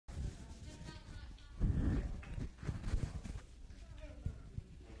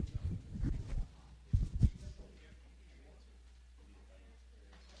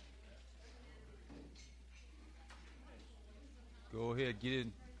go ahead, get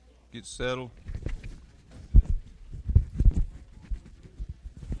in, get settled.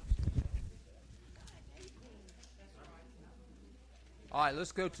 All right,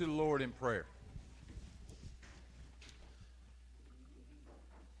 let's go to the Lord in prayer.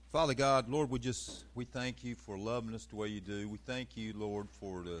 Father God, Lord, we thank you for loving us the way you do. We thank you, Lord,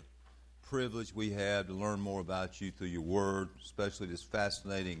 for the privilege we have to learn more about you through your word, especially this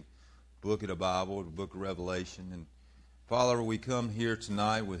fascinating book of the Bible, the book of Revelation. And Father, we come here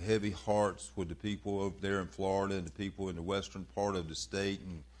tonight with heavy hearts with the people over there in Florida and the people in the western part of the state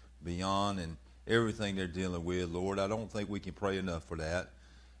and beyond and everything they're dealing with. Lord, I don't think we can pray enough for that.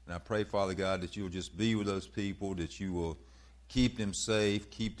 And I pray, Father God, that you will just be with those people, that you will keep them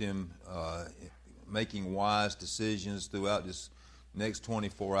safe, keep them making wise decisions throughout this next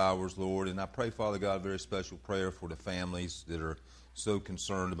 24 hours, Lord. And I pray, Father God, a very special prayer for the families that are so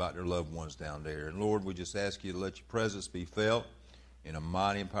concerned about their loved ones down there. And Lord, we just ask you to let your presence be felt in a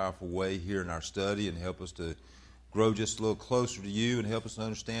mighty and powerful way here in our study and help us to grow just a little closer to you and help us to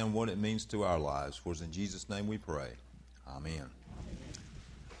understand what it means to our lives. For it's in Jesus' name we pray. Amen.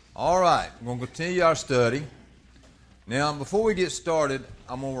 All right, we're going to continue our study. Now, before we get started,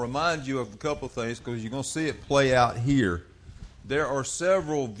 I'm going to remind you of a couple of things because you're going to see it play out here. There are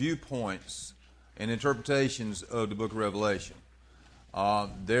several viewpoints and interpretations of the book of Revelation.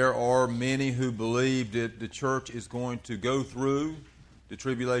 There are many who believe that the church is going to go through the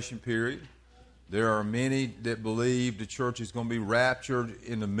tribulation period. There are many that believe the church is going to be raptured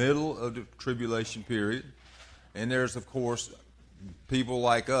in the middle of the tribulation period. And there's, of course, people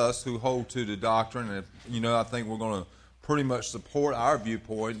like us who hold to the doctrine. And, I think we're going to pretty much support our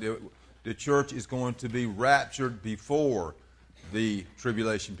viewpoint that the church is going to be raptured before the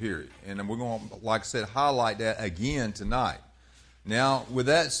tribulation period. And we're going to, like I said, highlight that again tonight. Now, with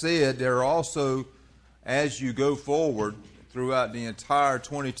that said, there are also, as you go forward throughout the entire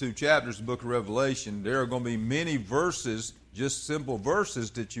 22 chapters of the book of Revelation, there are going to be many verses, just simple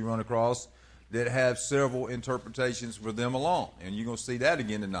verses that you run across that have several interpretations for them alone. And you're going to see that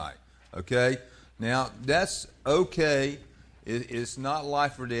again tonight. Okay? Now, that's okay. It's not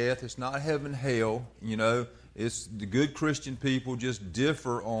life or death. It's not heaven, hell. It's the good Christian people just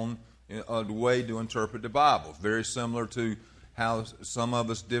differ on the way to interpret the Bible. Very similar to how some of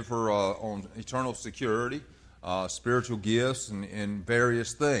us differ on eternal security, spiritual gifts, and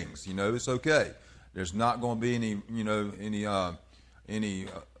various things. It's okay. There's not going to be any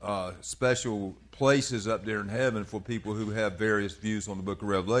special places up there in heaven for people who have various views on the book of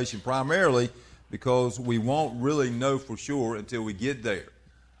Revelation, primarily because we won't really know for sure until we get there.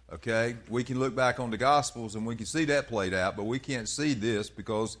 Okay? We can look back on the Gospels and we can see that played out, but we can't see this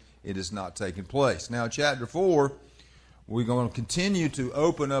because it is not taking place. Now, chapter 4, we're going to continue to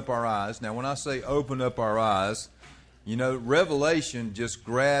open up our eyes. Now, when I say open up our eyes, Revelation just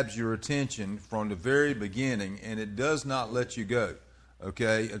grabs your attention from the very beginning, and it does not let you go,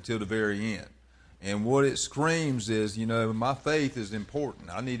 okay, until the very end. And what it screams is, my faith is important.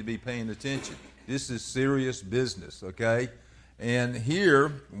 I need to be paying attention. This is serious business, okay? And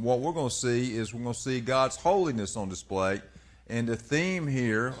here, what we're going to see is we're going to see God's holiness on display. And the theme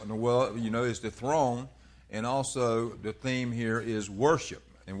here, is the throne. And also the theme here is worship,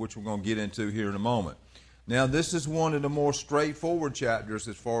 and which we're going to get into here in a moment. Now, this is one of the more straightforward chapters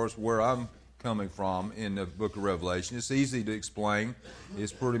as far as where I'm coming from in the book of Revelation. It's easy to explain.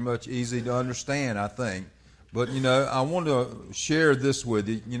 It's pretty much easy to understand, I think. But, I want to share this with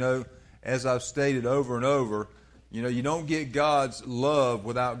you. As I've stated over and over, you don't get God's love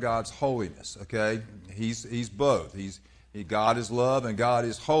without God's holiness, okay? He's both. God is love and God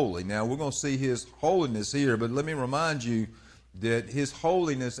is holy. Now, we're going to see His holiness here, but let me remind you that His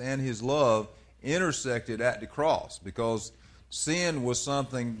holiness and His love intersected at the cross because sin was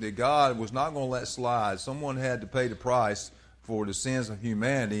something that God was not going to let slide. Someone had to pay the price for the sins of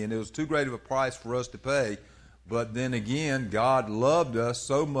humanity, and it was too great of a price for us to pay. But then again, God loved us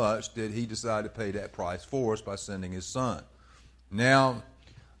so much that He decided to pay that price for us by sending His Son. Now,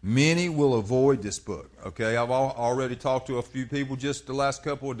 many will avoid this book, okay? I've already talked to a few people just the last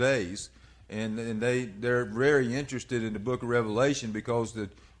couple of days, and they're very interested in the book of Revelation because the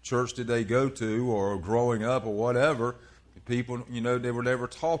church that they go to or growing up or whatever, people, they were never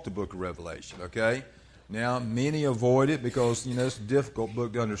taught the book of Revelation, okay? Now, many avoid it because, it's a difficult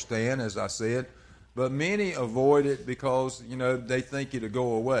book to understand, as I said, but many avoid it because, they think it'll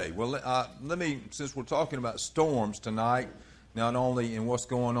go away. Well, let me, since we're talking about storms tonight, not only in what's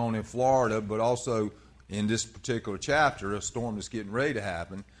going on in Florida, but also in this particular chapter, a storm that's getting ready to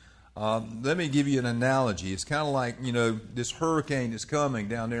happen. Let me give you an analogy. It's kind of like, this hurricane that's coming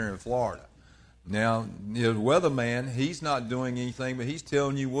down there in Florida. Now, the weatherman, he's not doing anything, but he's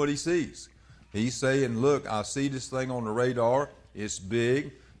telling you what he sees. He's saying, look, I see this thing on the radar. It's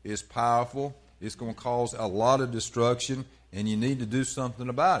big. It's powerful. It's going to cause a lot of destruction, and you need to do something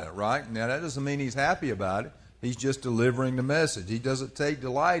about it, right? Now, that doesn't mean he's happy about it. He's just delivering the message. He doesn't take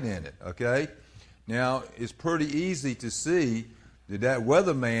delight in it, okay? Now, it's pretty easy to see that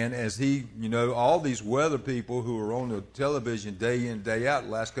weatherman, as he, all these weather people who are on the television day in, day out the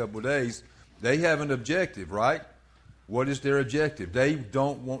last couple of days, they have an objective, right? What is their objective? They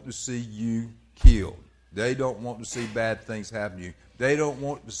don't want to see you killed. They don't want to see bad things happen to you. They don't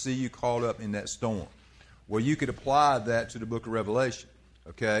want to see you caught up in that storm. Well, you could apply that to the book of Revelation,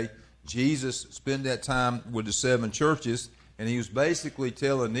 okay? Jesus spent that time with the 7 churches, and he was basically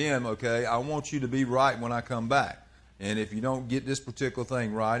telling them, okay, I want you to be right when I come back. And if you don't get this particular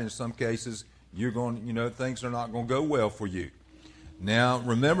thing right, in some cases, you're going, things are not going to go well for you. Now,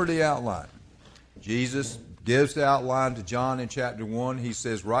 remember the outline. Jesus gives the outline to John in chapter 1. He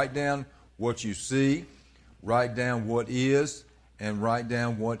says, write down what you see, write down what is, and write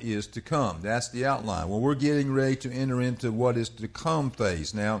down what is to come. That's the outline. Well, we're getting ready to enter into what is to come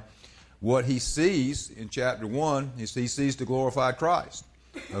phase. Now, what he sees in chapter 1 is he sees the glorified Christ.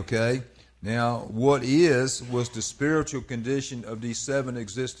 Okay? Now, what was the spiritual condition of these 7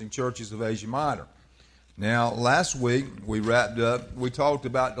 existing churches of Asia Minor. Now, last week we wrapped up, we talked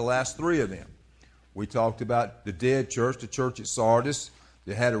about the last 3 of them. We talked about the dead church, the church at Sardis.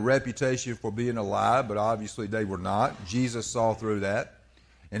 They had a reputation for being alive, but obviously they were not. Jesus saw through that.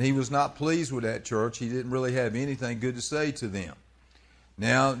 And he was not pleased with that church. He didn't really have anything good to say to them.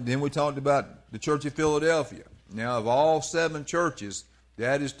 Now, then we talked about the church of Philadelphia. Now, of all 7 churches,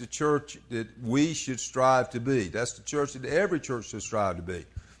 that is the church that we should strive to be. That's the church that every church should strive to be.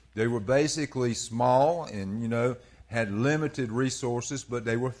 They were basically small and, had limited resources, but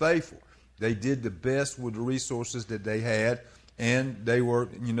they were faithful. They did the best with the resources that they had, and they were,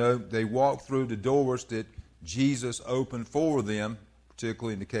 they walked through the doors that Jesus opened for them,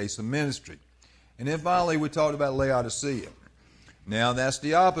 particularly in the case of ministry. And then finally, we talked about Laodicea. Now, that's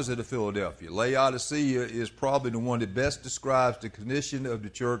the opposite of Philadelphia. Laodicea is probably the one that best describes the condition of the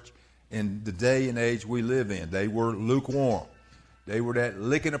church in the day and age we live in. They were lukewarm. They were that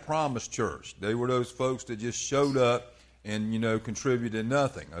licking a promise church. They were those folks that just showed up and, contributed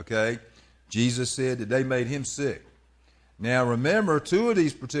nothing, okay? Jesus said that they made him sick. Now, remember, 2 of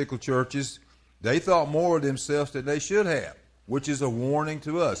these particular churches, they thought more of themselves than they should have, which is a warning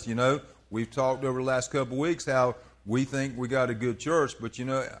to us. We've talked over the last couple of weeks how we think we got a good church, but,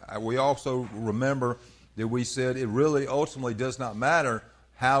 we also remember that we said it really ultimately does not matter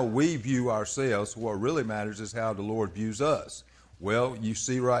how we view ourselves. What really matters is how the Lord views us. Well, you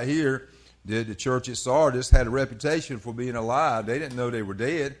see right here that the church at Sardis had a reputation for being alive. They didn't know they were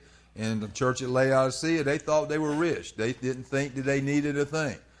dead. And the church at Laodicea, they thought they were rich. They didn't think that they needed a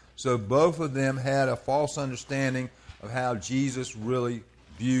thing. So both of them had a false understanding of how Jesus really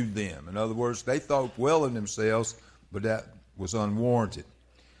viewed them. In other words, they thought well of themselves, but that was unwarranted.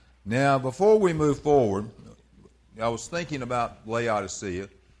 Now, before we move forward, I was thinking about Laodicea,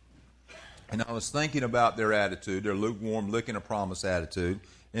 and I was thinking about their attitude, their lukewarm, licking a promise attitude,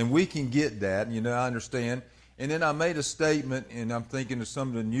 and we can get that, I understand. And then I made a statement, and I'm thinking of some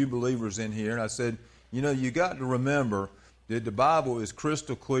of the new believers in here, and I said, you got to remember that the Bible is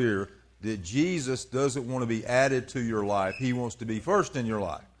crystal clear that Jesus doesn't want to be added to your life. He wants to be first in your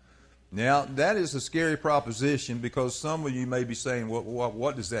life. Now, that is a scary proposition because some of you may be saying,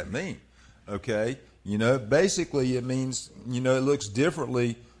 what does that mean? Okay, basically it means, it looks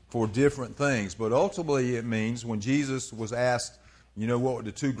differently for different things. But ultimately it means when Jesus was asked, what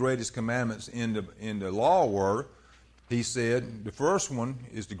the 2 greatest commandments in the law were, he said the first one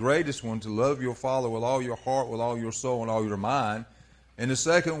is the greatest one, to love your Father with all your heart, with all your soul, and all your mind. And the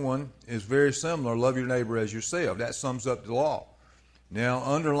second one is very similar, love your neighbor as yourself. That sums up the law. Now,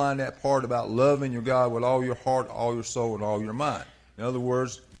 underline that part about loving your God with all your heart, all your soul, and all your mind. In other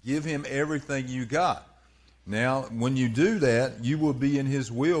words, give him everything you got. Now, when you do that, you will be in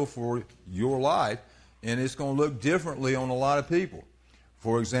his will for your life, and it's going to look differently on a lot of people.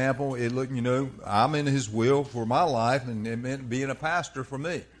 For example, I'm in his will for my life, and it meant being a pastor for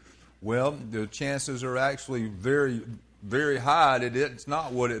me. Well, the chances are actually very, very high that it's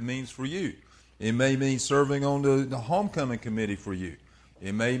not what it means for you. It may mean serving on the homecoming committee for you.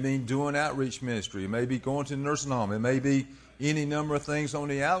 It may mean doing outreach ministry. It may be going to the nursing home. It may be any number of things on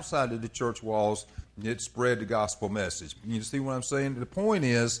the outside of the church walls that spread the gospel message. You see what I'm saying? The point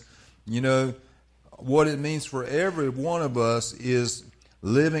is, what it means for every one of us is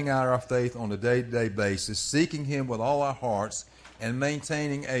living out our faith on a day-to-day basis, seeking him with all our hearts, and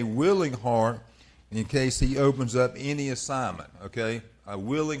maintaining a willing heart in case he opens up any assignment, okay? A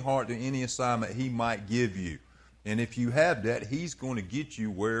willing heart to any assignment he might give you. And if you have that, he's going to get you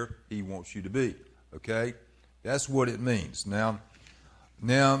where he wants you to be, okay? That's what it means. Now,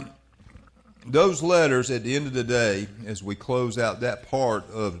 those letters at the end of the day, as we close out that part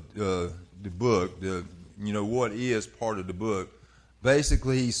of the book, what is part of the book,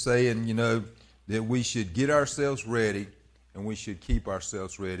 basically he's saying, that we should get ourselves ready and we should keep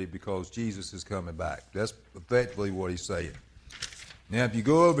ourselves ready because Jesus is coming back. That's effectively what he's saying. Now, if you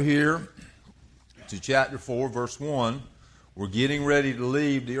go over here to chapter 4, verse 1, we're getting ready to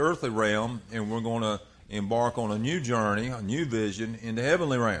leave the earthly realm and we're going to embark on a new journey, a new vision in the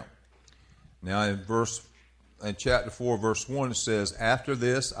heavenly realm. Now, in chapter 4, verse 1, it says, "After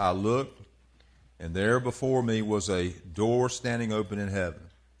this I looked, and there before me was a door standing open in heaven.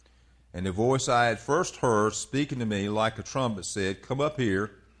 And the voice I had first heard speaking to me like a trumpet said, 'Come up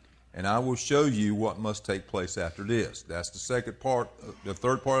here, and I will show you what must take place after this.'" That's the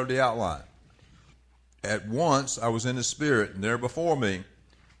third part of the outline. "At once I was in the Spirit, and there before me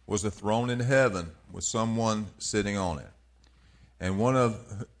was a throne in heaven with someone sitting on it. And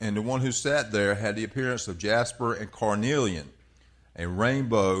the one who sat there had the appearance of jasper and carnelian. A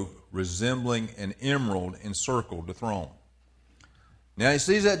rainbow resembling an emerald encircled the throne. Now he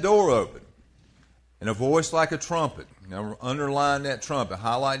sees that door open, and a voice like a trumpet. Now underline that trumpet,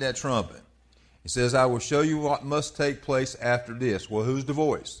 highlight that trumpet. He says, "I will show you what must take place after this." Well, who's the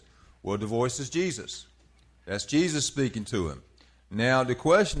voice? Well, the voice is Jesus. That's Jesus speaking to him. Now the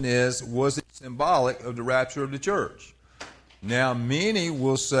question is, was it symbolic of the rapture of the church? Now, many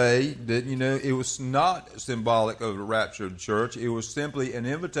will say that, it was not symbolic of the rapture of the church. It was simply an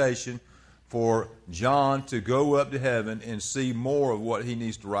invitation for John to go up to heaven and see more of what he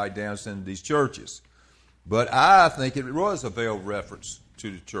needs to write down in these churches. But I think it was a veiled reference to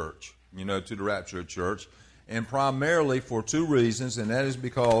the church, to the rapture of the church, and primarily for two reasons, and that is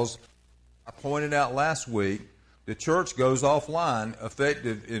because I pointed out last week, the church goes offline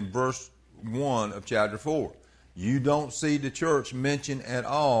effective in verse 1 of chapter 4. You don't see the church mentioned at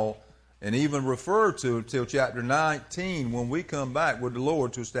all and even referred to until chapter 19 when we come back with the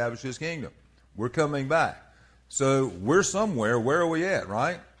Lord to establish his kingdom. We're coming back. So we're somewhere. Where are we at,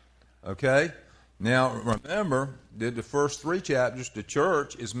 right? Okay. Now, remember that the first 3 chapters, the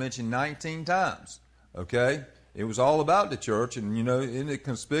church is mentioned 19 times. Okay. It was all about the church, and, isn't it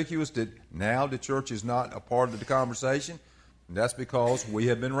conspicuous that now the church is not a part of the conversation? And that's because we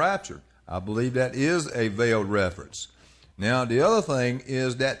have been raptured. I believe that is a veiled reference. Now, the other thing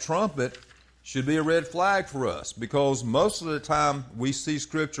is that trumpet should be a red flag for us because most of the time we see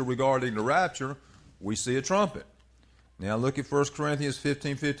scripture regarding the rapture, we see a trumpet. Now, look at 1 Corinthians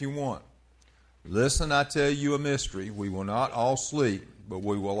 15:51. "Listen, I tell you a mystery. We will not all sleep, but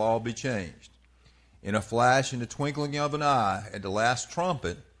we will all be changed. In a flash, in the twinkling of an eye, at the last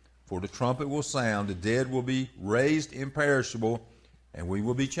trumpet, for the trumpet will sound, the dead will be raised imperishable, and we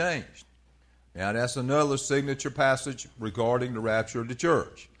will be changed." Now, that's another signature passage regarding the rapture of the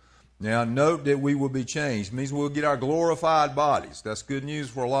church. Now, note that we will be changed. It means we'll get our glorified bodies. That's good news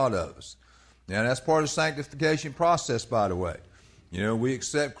for a lot of us. Now, that's part of the sanctification process, by the way. We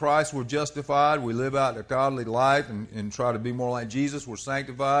accept Christ, we're justified, we live out a godly life and try to be more like Jesus, we're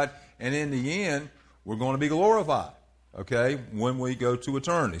sanctified, and in the end, we're going to be glorified, okay, when we go to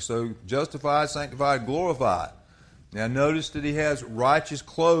eternity. So, justified, sanctified, glorified. Now, notice that he has righteous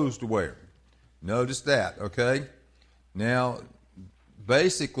clothes to wear. Notice that, okay? Now,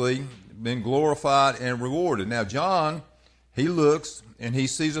 basically, been glorified and rewarded. Now, John, he looks and he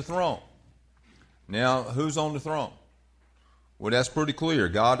sees a throne. Now, who's on the throne? Well, that's pretty clear.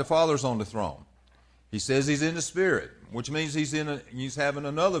 God the Father's on the throne. He says he's in the Spirit, which means he's having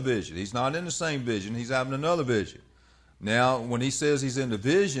another vision. He's not in the same vision. He's having another vision. Now, when he says he's in the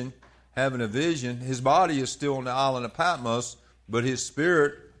vision, having a vision, his body is still on the island of Patmos, but his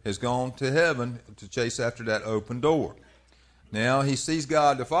spirit has gone to heaven to chase after that open door. Now, he sees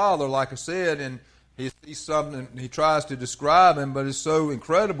God the Father, like I said, and he sees something, he tries to describe him, but it's so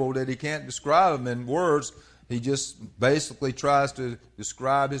incredible that he can't describe him in words. He just basically tries to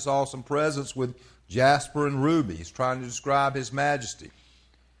describe his awesome presence with jasper and ruby. He's trying to describe his majesty.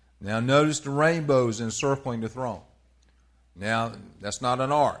 Now, notice the rainbows encircling the throne. Now, that's not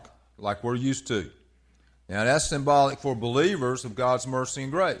an ark like we're used to. Now, that's symbolic for believers of God's mercy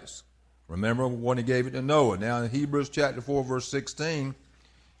and grace. Remember when he gave it to Noah. Now, in Hebrews chapter 4, verse 16, it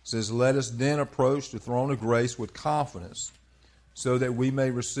says, "Let us then approach the throne of grace with confidence, so that we may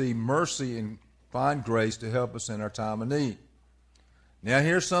receive mercy and find grace to help us in our time of need." Now,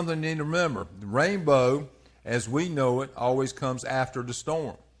 here's something you need to remember. The rainbow, as we know it, always comes after the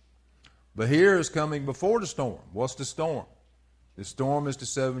storm. But here is coming before the storm. What's the storm? The storm is the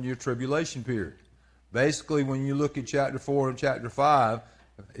 7-year tribulation period. Basically, when you look at chapter 4 and chapter 5,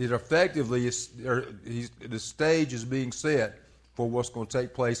 it effectively is, the stage is being set for what's going to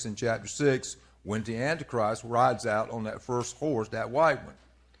take place in chapter 6 when the Antichrist rides out on that first horse, that white one.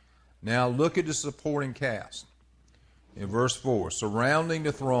 Now look at the supporting cast. In verse 4, surrounding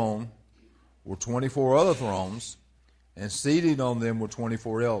the throne were 24 other thrones, and seated on them were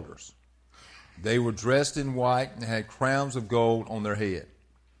 24 elders. They were dressed in white and had crowns of gold on their head.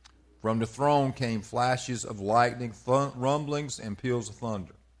 From the throne came flashes of lightning, rumblings, and peals of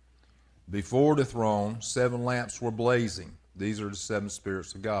thunder. Before the throne, 7 lamps were blazing. These are the 7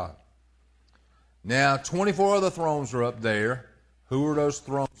 spirits of God. Now, 24 other thrones are up there. Who are those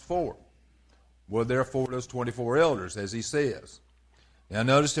thrones for? Well, they're for those 24 elders, as he says. Now,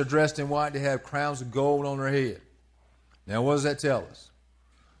 notice they're dressed in white. They have crowns of gold on their head. Now, what does that tell us?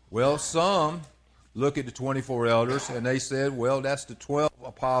 Well, some look at the 24 elders, and they said, well, that's the 12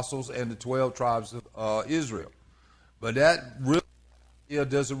 apostles and the 12 tribes of Israel. But that really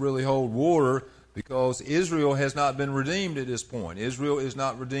doesn't really hold water, because Israel has not been redeemed at this point. Israel is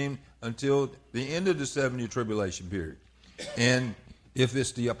not redeemed until the end of the 7-year tribulation period. And if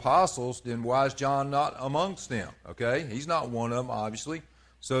it's the apostles, then why is John not amongst them? Okay, he's not one of them, obviously.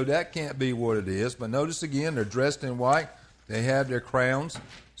 So that can't be what it is. But notice again, they're dressed in white. They have their crowns.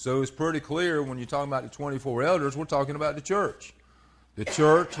 So it's pretty clear when you're talking about the 24 elders, we're talking about the church. The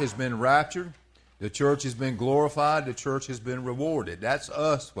church has been raptured. The church has been glorified. The church has been rewarded. That's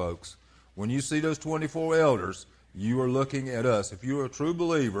us, folks. When you see those 24 elders, you are looking at us. If you're a true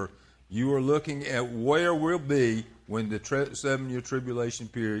believer, you are looking at where we'll be when the 7-year tribulation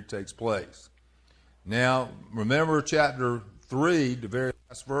period takes place. Now, remember chapter 3, the very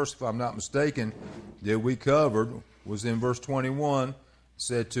last verse, if I'm not mistaken, that we covered was in verse 21. It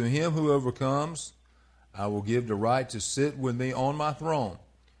said, to him who overcomes, I will give the right to sit with me on my throne,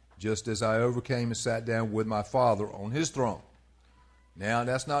 just as I overcame and sat down with my Father on his throne. Now,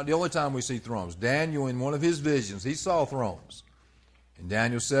 that's not the only time we see thrones. Daniel, in one of his visions, he saw thrones. In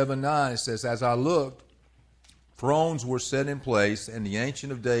Daniel 7:9, it says, as I looked, thrones were set in place, and the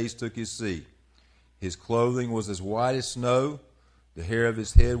Ancient of Days took his seat. His clothing was as white as snow. The hair of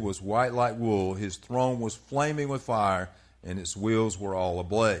his head was white like wool. His throne was flaming with fire, and its wheels were all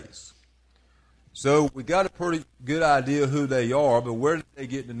ablaze. So we got a pretty good idea who they are, but where did they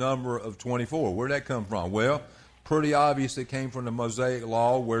get the number of 24? Where did that come from? Well, pretty obvious it came from the Mosaic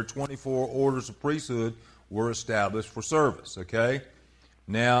Law, where 24 orders of priesthood were established for service, okay?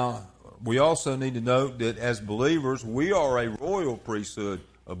 Now, we also need to note that as believers, we are a royal priesthood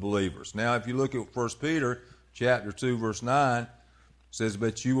of believers. Now, if you look at 1 Peter chapter 2, verse 9, it says,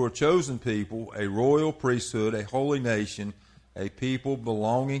 but you are a chosen people, a royal priesthood, a holy nation, a people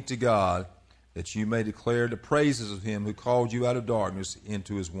belonging to God, that you may declare the praises of him who called you out of darkness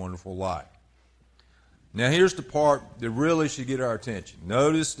into his wonderful light. Now, here's the part that really should get our attention.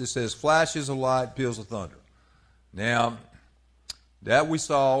 Notice it says flashes of light, peals of thunder. Now, that we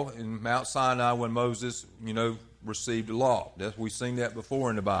saw in Mount Sinai when Moses, received the law. We've seen that before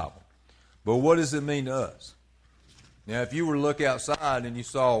in the Bible. But what does it mean to us? Now, if you were to look outside and you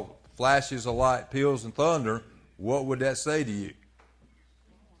saw flashes of light, peals, and thunder, what would that say to you?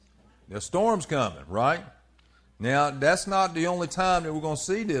 The storm's coming, right? Now, that's not the only time that we're going to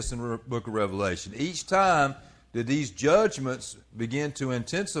see this in the book of Revelation. Each time that these judgments begin to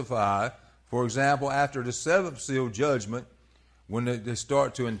intensify, for example, after the 7th seal judgment, when they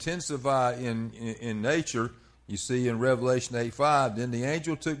start to intensify in nature, you see in Revelation 8:5, then the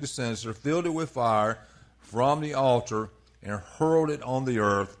angel took the censer, filled it with fire from the altar, and hurled it on the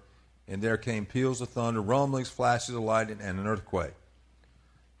earth, and there came peals of thunder, rumblings, flashes of lightning, and an earthquake.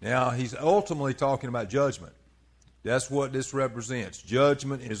 Now, he's ultimately talking about judgment. That's what this represents.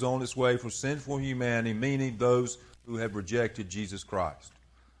 Judgment is on its way for sinful humanity, meaning those who have rejected Jesus Christ.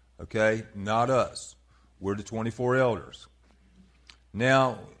 Okay? Not us. We're the 24 elders.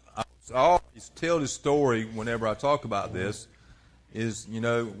 Now, I always tell this story whenever I talk about this, is,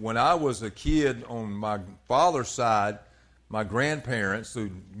 when I was a kid on my father's side, my grandparents,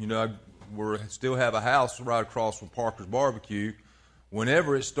 who, still have a house right across from Parker's Barbecue,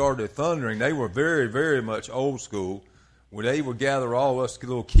 whenever it started thundering, they were very, very much old school. Where they would gather all of us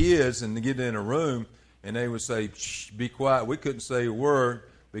little kids and get in a room, and they would say, shh, be quiet. We couldn't say a word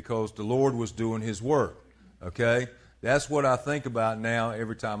because the Lord was doing his work, okay? That's what I think about now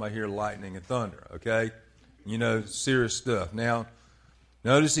every time I hear lightning and thunder, okay? Serious stuff. Now,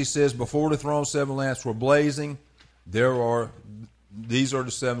 notice he says, before the throne 7 lamps were blazing. These are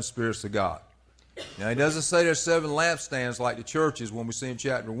the 7 spirits of God. Now, he doesn't say there's 7 lampstands like the churches when we see in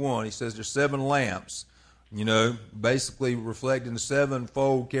chapter 1. He says there's 7 lamps, basically reflecting the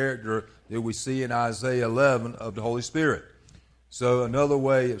sevenfold character that we see in Isaiah 11 of the Holy Spirit. So another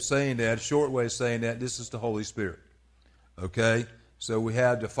way of saying that, a short way of saying that, this is the Holy Spirit. Okay? So we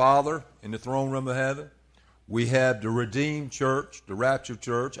have the Father in the throne room of heaven. We have the redeemed church, the raptured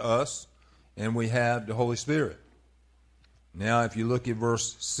church, us, and we have the Holy Spirit. Now, if you look at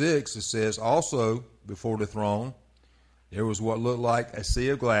verse 6, it says, also before the throne, there was what looked like a sea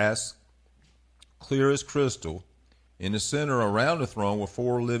of glass, clear as crystal. In the center around the throne were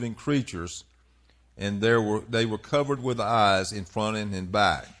 4 living creatures, and they were covered with eyes in front and in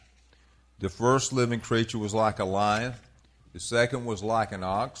back. The first living creature was like a lion. The second was like an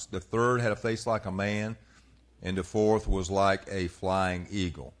ox. The third had a face like a man. And the fourth was like a flying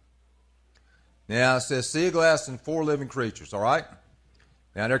eagle. Now it says sea of glass and 4 living creatures, all right?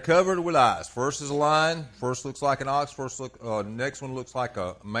 Now they're covered with eyes. First is a lion. First looks like an ox. Next one looks like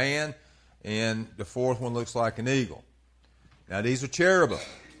a man. And the fourth one looks like an eagle. Now these are cherubim.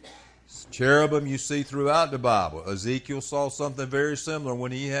 Cherubim you see throughout the Bible. Ezekiel saw something very similar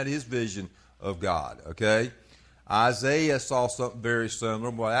when he had his vision of God, okay? Isaiah saw something very similar.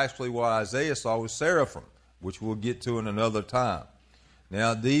 Well, actually what Isaiah saw was seraphim, which we'll get to in another time.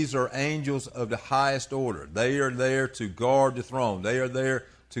 Now, these are angels of the highest order. They are there to guard the throne. They are there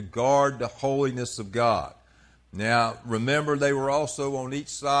to guard the holiness of God. Now, remember, they were also on each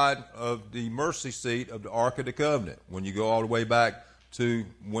side of the mercy seat of the Ark of the Covenant, when you go all the way back to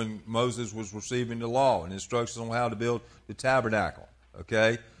when Moses was receiving the law and instructions on how to build the tabernacle.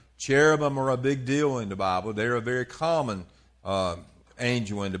 Okay? Cherubim are a big deal in the Bible. They're a very common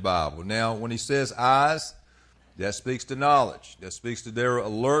angel in the Bible. Now, when he says eyes, that speaks to knowledge. That speaks to their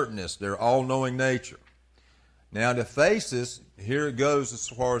alertness, their all-knowing nature. Now, the faces, here it goes as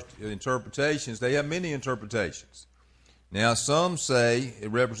far as interpretations. They have many interpretations. Now, some say it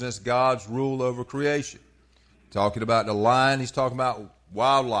represents God's rule over creation. Talking about the lion, he's talking about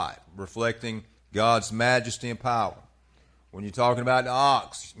wildlife, reflecting God's majesty and power. When you're talking about the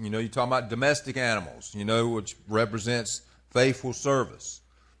ox, you're talking about domestic animals, which represents faithful service.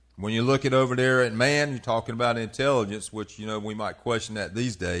 When you look it over there at man, you're talking about intelligence, which, we might question that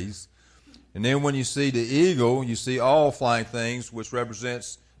these days. And then when you see the eagle, you see all flying things, which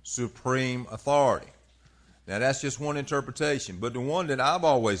represents supreme authority. Now, that's just one interpretation. But the one that I've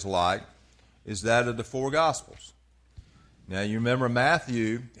always liked is that of the 4 Gospels. Now, you remember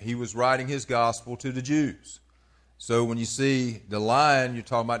Matthew, he was writing his gospel to the Jews. So when you see the lion, you're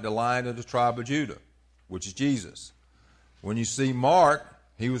talking about the lion of the tribe of Judah, which is Jesus. When you see Mark,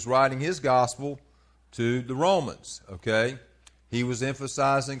 he was writing his gospel to the Romans, okay? He was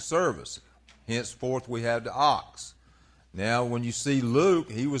emphasizing service. Henceforth, we have the ox. Now, when you see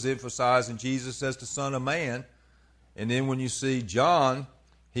Luke, he was emphasizing Jesus as the Son of Man. And then when you see John,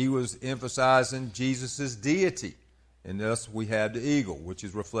 he was emphasizing Jesus' deity. And thus we have the eagle, which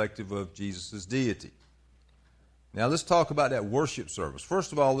is reflective of Jesus' deity. Now, let's talk about that worship service.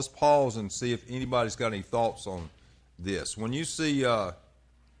 First of all, let's pause and see if anybody's got any thoughts on this. When you see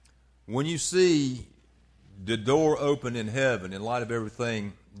the door open in heaven, in light of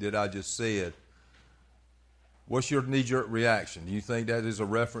everything that I just said, what's your knee-jerk reaction? Do you think that is a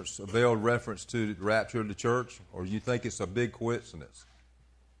veiled reference to the rapture of the church, or do you think it's a big coincidence?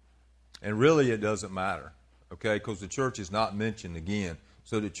 And really, it doesn't matter, okay, because the church is not mentioned again.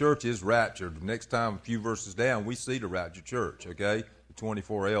 So the church is raptured. The next time, a few verses down, we see the raptured church, okay, the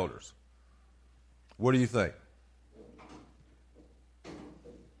 24 elders. What do you think?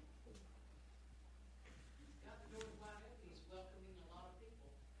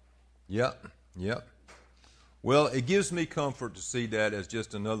 Yep. Well, it gives me comfort to see that as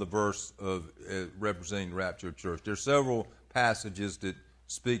just another verse of representing the raptured church. There's several passages that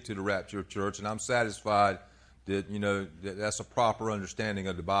speak to the raptured church, and I'm satisfied that, that's a proper understanding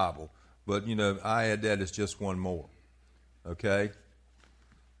of the Bible. But, I add that as just one more. Okay?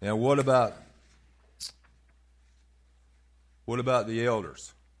 Now, what about the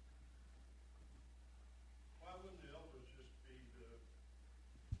elders? Why wouldn't the elders just be the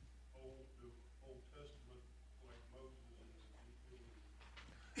Old Testament like Moses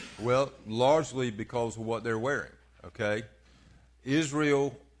and Ezekiel? Well, largely because of what they're wearing. Okay?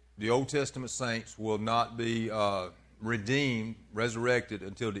 Israel, the Old Testament saints, will not be redeemed, resurrected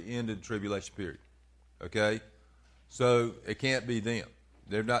until the end of the tribulation period. Okay? So it can't be them.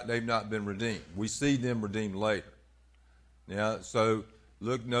 They've not been redeemed. We see them redeemed later. Now, so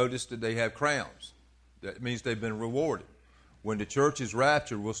notice that they have crowns. That means they've been rewarded. When the church is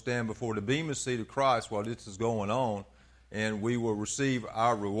raptured, we'll stand before the bema seat of Christ while this is going on, and we will receive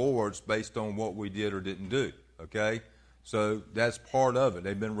our rewards based on what we did or didn't do, okay? So that's part of it.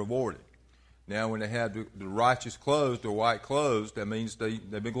 They've been rewarded. Now, when they have the righteous clothes, the white clothes, that means they've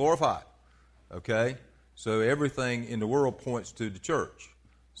been glorified, okay? So everything in the world points to the church.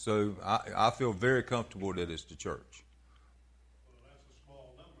 So I feel very comfortable that it's the church. Well, that's a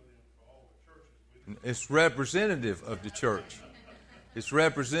small number then for all the churches. It's representative of the church. It's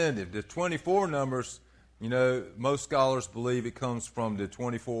representative. The 24 numbers, most scholars believe it comes from the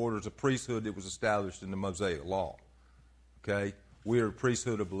 24 orders of priesthood that was established in the Mosaic Law. Okay? We are a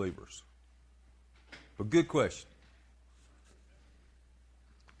priesthood of believers. But good question.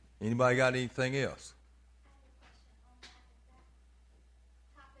 Anybody got anything else?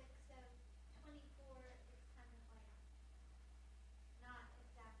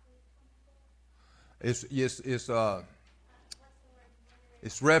 It's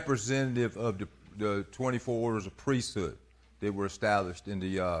representative of the 24 orders of priesthood that were established in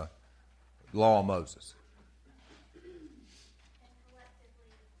the law of Moses.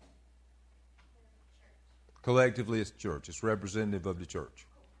 Collectively, it's the church. It's representative of the church.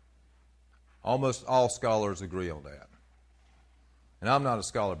 Almost all scholars agree on that. And I'm not a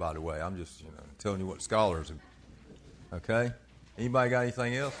scholar, by the way. I'm just telling you what scholars are. Okay? Anybody got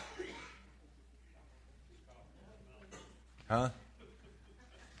anything else? Huh?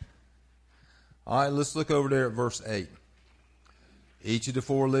 All right, let's look over there at verse 8. Each of the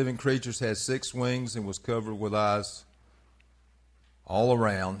four living creatures had 6 wings and was covered with eyes all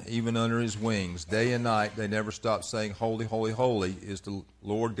around, even under his wings. Day and night they never stopped saying, Holy, holy, holy is the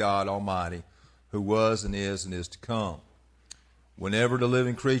Lord God Almighty, who was and is to come. Whenever the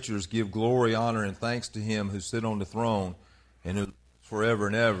living creatures give glory, honor, and thanks to him who sit on the throne and who lives forever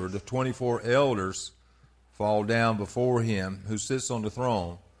and ever, the 24 elders fall down before him who sits on the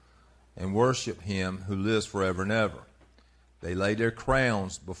throne and worship him who lives forever and ever. They lay their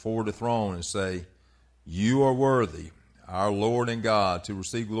crowns before the throne and say, You are worthy, our Lord and God, to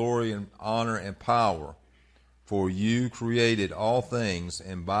receive glory and honor and power, for you created all things,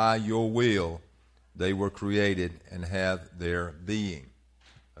 and by your will they were created and have their being.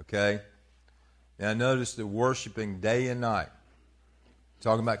 Okay? Now notice the worshiping day and night.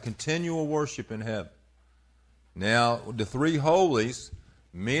 Talking about continual worship in heaven. Now, the 3 holies,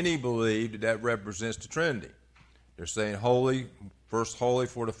 many believe that represents the Trinity. They're saying holy, first holy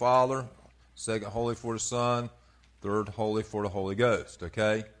for the Father, second holy for the Son, third holy for the Holy Ghost,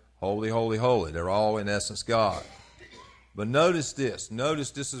 okay? Holy, holy, holy. They're all in essence God. But notice this.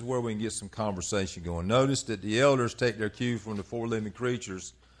 Notice this is where we can get some conversation going. Notice that the elders take their cue from the 4 living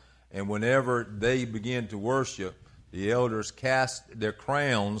creatures, and whenever they begin to worship, the elders cast their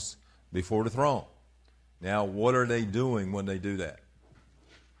crowns before the throne. Now, what are they doing when they do that?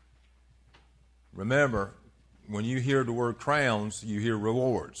 Remember, when you hear the word crowns, you hear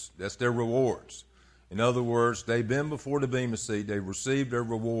rewards. That's their rewards. In other words, they've been before the Bema seat. They've received their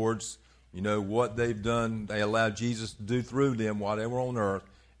rewards. What they've done, they allowed Jesus to do through them while they were on earth,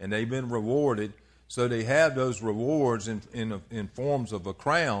 and they've been rewarded. So they have those rewards in forms of a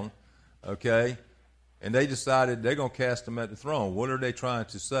crown, okay? And they decided they're going to cast them at the throne. What are they trying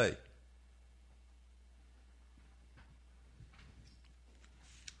to say?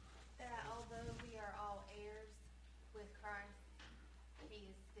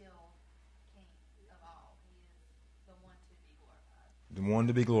 The one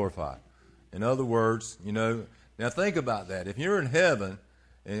to be glorified. In other words, now think about that. If you're in heaven,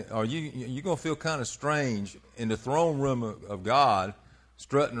 you're going to feel kind of strange in the throne room of God,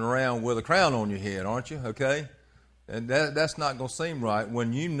 strutting around with a crown on your head, aren't you? Okay? And that's not going to seem right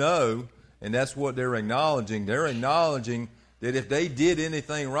when and that's what they're acknowledging. They're acknowledging that if they did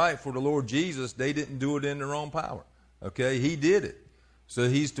anything right for the Lord Jesus, they didn't do it in their own power. Okay? He did it. So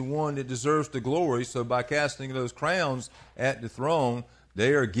he's the one that deserves the glory. So by casting those crowns at the throne,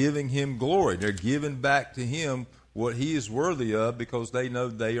 they are giving him glory. They're giving back to him what he is worthy of because they know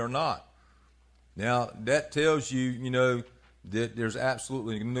they are not. Now, that tells you, that there's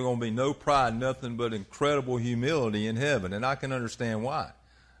absolutely going to be no pride, nothing but incredible humility in heaven. And I can understand why.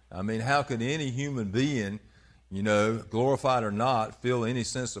 I mean, how could any human being, glorified or not, feel any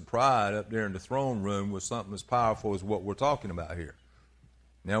sense of pride up there in the throne room with something as powerful as what we're talking about here?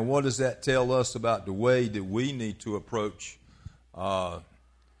 Now, what does that tell us about the way that we need to approach pride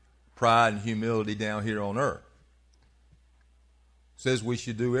and humility down here on earth? It says we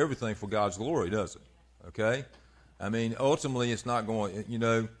should do everything for God's glory, doesn't it? Okay? I mean, ultimately, it's not going,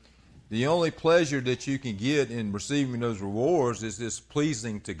 the only pleasure that you can get in receiving those rewards is this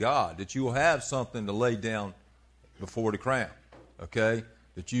pleasing to God, that you will have something to lay down before the crown. Okay?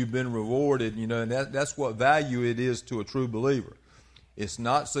 that you've been rewarded, and that's what value it is to a true believer. It's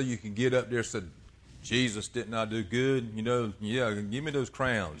not so you can get up there and say, Jesus, didn't I do good? Yeah, give me those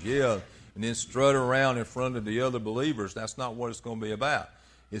crowns. Yeah, and then strut around in front of the other believers. That's not what it's going to be about.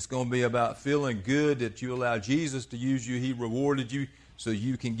 It's going to be about feeling good that you allow Jesus to use you. He rewarded you so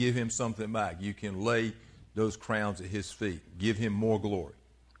you can give him something back. You can lay those crowns at his feet. Give him more glory.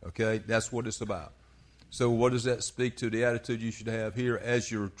 Okay? That's what it's about. So what does that speak to the attitude you should have here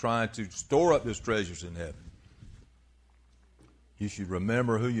as you're trying to store up those treasures in heaven? You should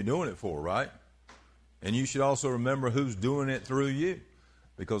remember who you're doing it for, right? And you should also remember who's doing it through you.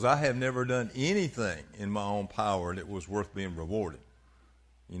 Because I have never done anything in my own power that was worth being rewarded.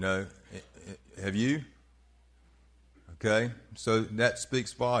 Have you? Okay, so that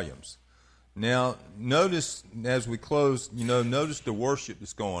speaks volumes. Now, notice as we close, notice the worship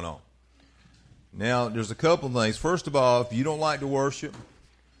that's going on. Now, there's a couple of things. First of all, if you don't like to worship,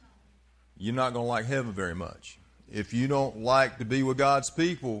 you're not going to like heaven very much. If you don't like to be with God's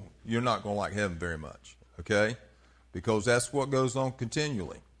people, you're not going to like heaven very much, okay? Because that's what goes on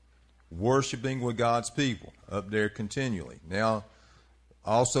continually. Worshiping with God's people up there continually. Now,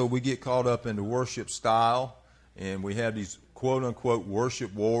 also we get caught up in the worship style, and we have these quote-unquote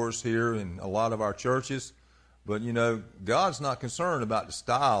worship wars here in a lot of our churches. But, God's not concerned about the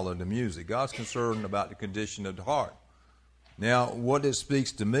style of the music. God's concerned about the condition of the heart. Now, what it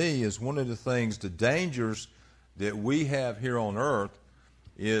speaks to me is one of the things, the dangers that we have here on earth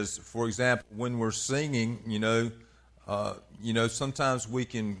is, for example, when we're singing, sometimes we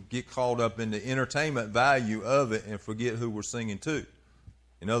can get caught up in the entertainment value of it and forget who we're singing to.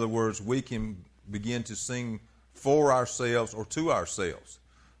 In other words, we can begin to sing for ourselves or to ourselves.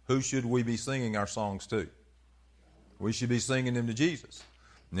 Who should we be singing our songs to? We should be singing them to Jesus.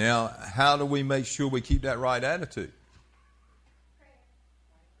 Now, how do we make sure we keep that right attitude?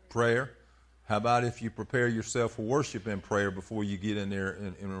 Prayer. How about if you prepare yourself for worship in prayer before you get in there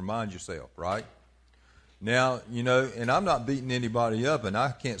and remind yourself, right? Now, and I'm not beating anybody up, and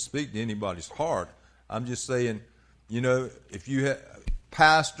I can't speak to anybody's heart. I'm just saying, if you have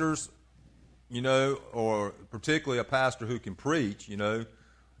pastors, or particularly a pastor who can preach,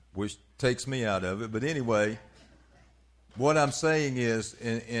 which takes me out of it. But anyway, what I'm saying is,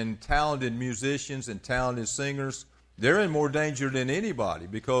 in talented musicians and talented singers, they're in more danger than anybody,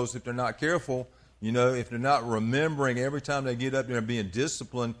 because if they're not careful, if they're not remembering every time they get up there and being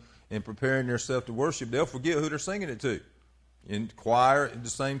disciplined and preparing themselves to worship, they'll forget who they're singing it to. In choir, the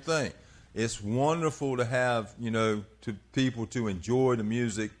same thing. It's wonderful to have, to people to enjoy the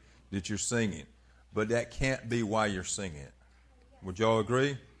music that you're singing, but that can't be why you're singing it. Would y'all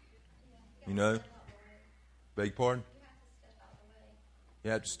agree? Beg pardon?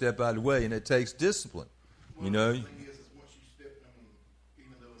 You have to step out of the way, and it takes discipline. The thing is once you step in,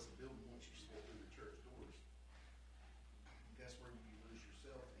 even though it's a building, once you step through the church doors, that's where you lose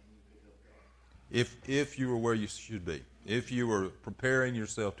yourself and you pick up God. If you were where you should be, if you were preparing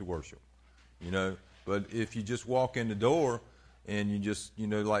yourself to worship, but if you just walk in the door and you just,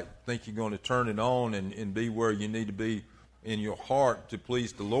 think you're going to turn it on and be where you need to be in your heart to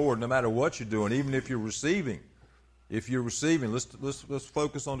please the Lord, no matter what you're doing, even if you're receiving. If you're receiving, let's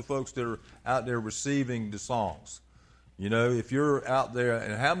focus on the folks that are out there receiving the songs. If you're out there,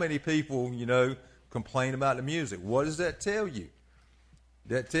 and how many people, complain about the music? What does that tell you?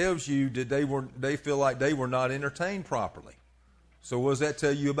 That tells you that they feel like they were not entertained properly. So what does that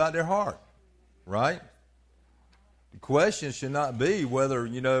tell you about their heart? Right? The question should not be whether,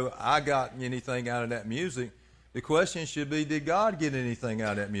 I got anything out of that music. The question should be, did God get anything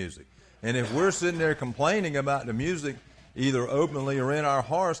out of that music? And if we're sitting there complaining about the music, either openly or in our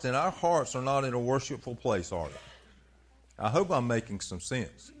hearts, then our hearts are not in a worshipful place, are they? I hope I'm making some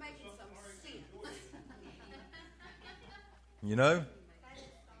sense. You're making some sense.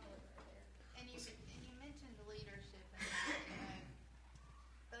 And you mentioned leadership and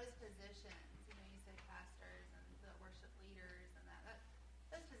those positions. You said pastors and the worship leaders and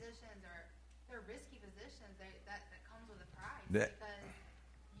those positions they're risky positions. That comes with a price because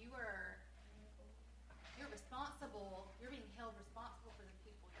you're responsible. You're being held responsible for the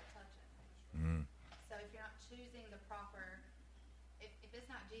people you're touching. Mm. So if you're not choosing the proper, if it's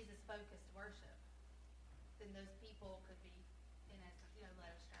not Jesus focused worship, then those people could be in essence, led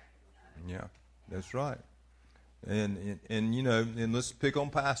astray. Yeah, that's right. And let's pick on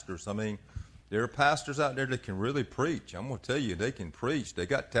pastors. I mean, there are pastors out there that can really preach. I'm going to tell you, they can preach. They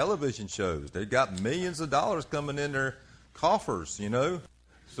got television shows. They got millions of dollars coming in their coffers,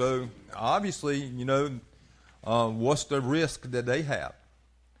 So obviously, what's the risk that they have?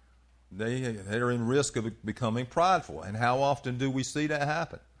 they're in risk of becoming prideful. And how often do we see that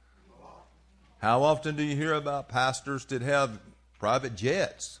happen? How often do you hear about pastors that have private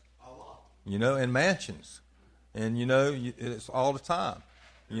jets, and mansions? And, it's all the time,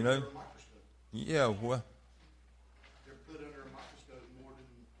 Yeah, well. They're put under a microscope more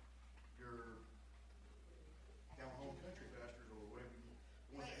than your down-home country pastors or whatever.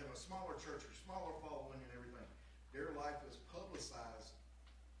 When they have a smaller church or smaller following and everything, their life is publicized.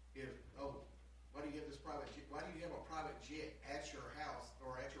 Why do you have this private jet? Why do you have a private jet at your house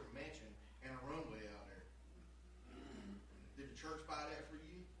or at your mansion and a runway out there? Did the church buy that for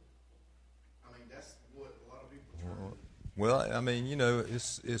you? I mean, that's what a lot of people are trying to do. Well, I mean,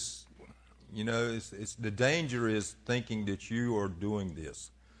 it's the danger is thinking that you are doing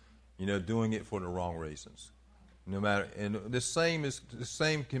this, doing it for the wrong reasons. No matter, and the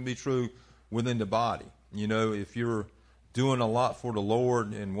same can be true within the body. If you're doing a lot for the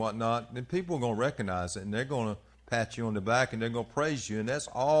Lord and whatnot, then people are going to recognize it and they're going to pat you on the back and they're going to praise you, and that's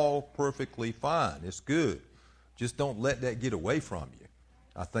all perfectly fine. It's good. Just don't let that get away from you,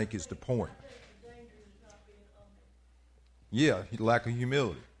 I think is the point. Yeah, lack of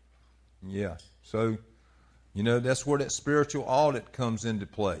humility. Yeah. So, that's where that spiritual audit comes into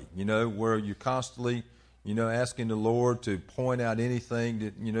play, where you're constantly, asking the Lord to point out anything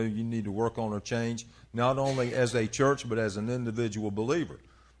that, you need to work on or change, not only as a church, but as an individual believer.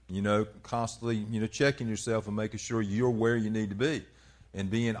 Constantly, checking yourself and making sure you're where you need to be and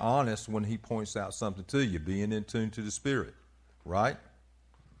being honest when he points out something to you, being in tune to the Spirit, right?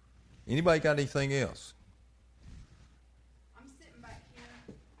 Anybody got anything else?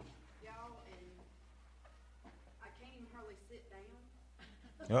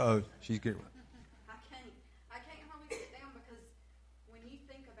 Uh-oh, she's getting... I can't hardly sit down because when you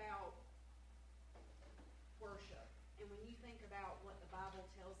think about worship and when you think about what the Bible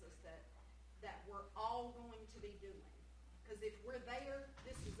tells us that we're all going to be doing, because if we're there,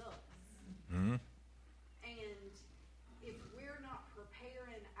 this is us. Mm-hmm. And if we're not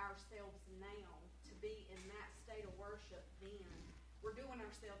preparing ourselves now to be in that state of worship, then we're doing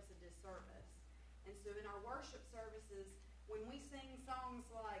ourselves a disservice. And so in our worship services, when we sing songs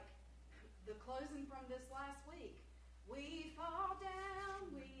like the closing from this last week, we fall down,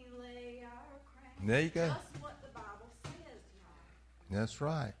 we lay our crown. There you go. Just what the Bible says, y'all. That's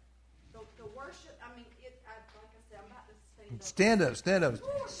right. The worship, I mean, like I said, I'm about to stand up. Stand up.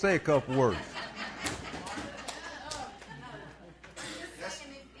 Say a couple words. Just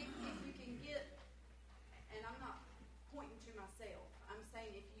saying, if you can get, and I'm not pointing to myself, I'm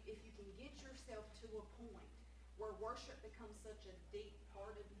saying if you can get yourself to a point where worship becomes such a deep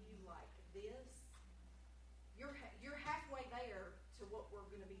part of you like this, you're halfway there to what we're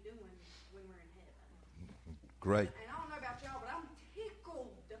going to be doing when we're in heaven. Great. And I don't know about y'all, but I'm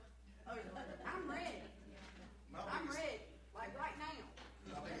tickled. I'm ready. I'm ready, like right now.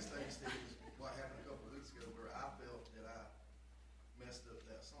 My biggest thing, Steve, is what happened a couple of weeks ago where I felt that I messed up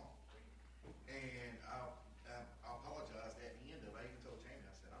that song. And I apologized at the end of it. I even told Jamie,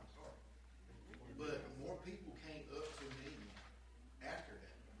 I said, I'm sorry. But more people came up to me after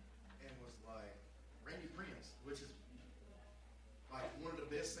that and was like, Randy Prince, which is like one of the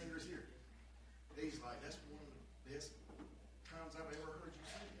best singers here. He's like, that's one of the best times I've ever heard you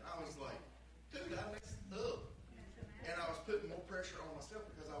sing. And I was like, dude, I messed up. And I was putting more pressure on myself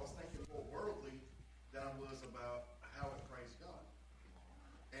because I was thinking more worldly than I was about how to praise God.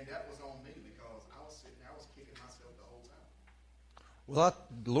 And that was on me because I was kicking myself the whole time. Well,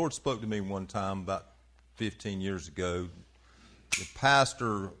 the Lord spoke to me one time about 15 years ago. The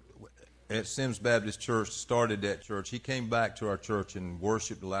pastor at Sims Baptist Church started that church. He came back to our church and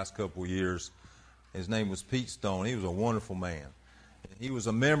worshiped the last couple of years. His name was Pete Stone. He was a wonderful man. He was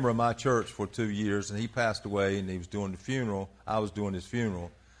a member of my church for 2 years, and he passed away, and he was doing the funeral. I was doing his funeral,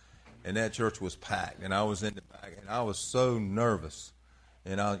 and that church was packed, and I was in the back, and I was so nervous.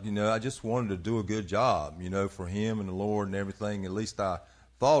 And I just wanted to do a good job, for him and the Lord and everything. At least I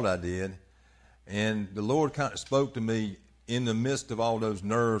thought I did. And the Lord kind of spoke to me in the midst of all those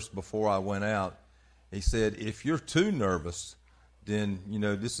nerves before I went out. He said, if you're too nervous, then,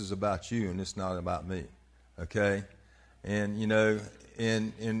 this is about you and it's not about me. Okay? And, he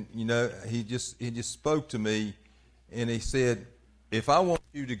just spoke to me and he said, if I want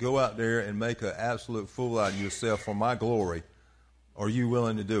you to go out there and make an absolute fool out of yourself for my glory, are you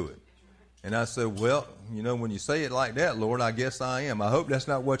willing to do it? And I said, well, when you say it like that, Lord, I guess I am. I hope that's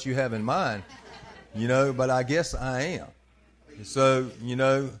not what you have in mind, but I guess I am. So,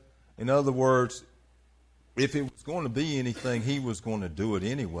 in other words, if it was going to be anything, he was going to do it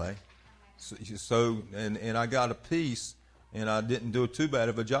anyway. So and I got a peace and I didn't do too bad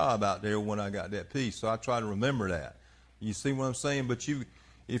of a job out there when I got that peace. So I try to remember that. You see what I'm saying? But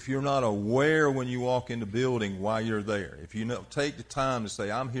if you're not aware when you walk in the building why you're there, if you take the time to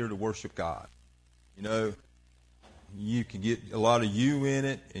say, I'm here to worship God, you can get a lot of you in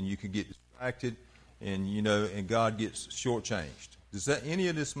it, and you can get distracted, and and God gets shortchanged. Does any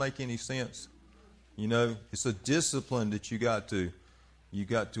of this make any sense? It's a discipline that you got to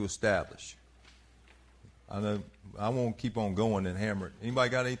establish. I know I won't keep on going and hammer it. Anybody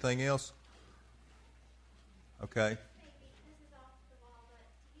got anything else? Okay.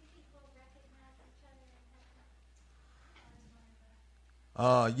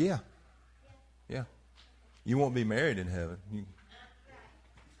 Yeah. You won't be married in heaven,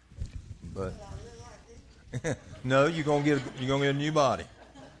 but no, you're gonna get a new body.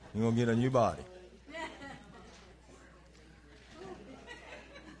 You're gonna get a new body.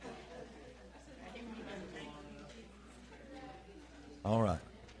 All right.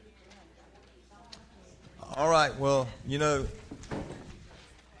 All right. Well,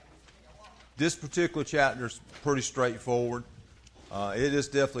 this particular chapter is pretty straightforward. It is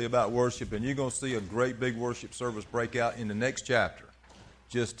definitely about worship, and you're going to see a great big worship service break out in the next chapter,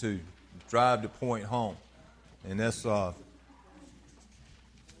 just to drive the point home. And that's. But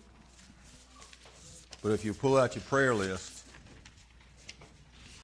if you pull out your prayer list,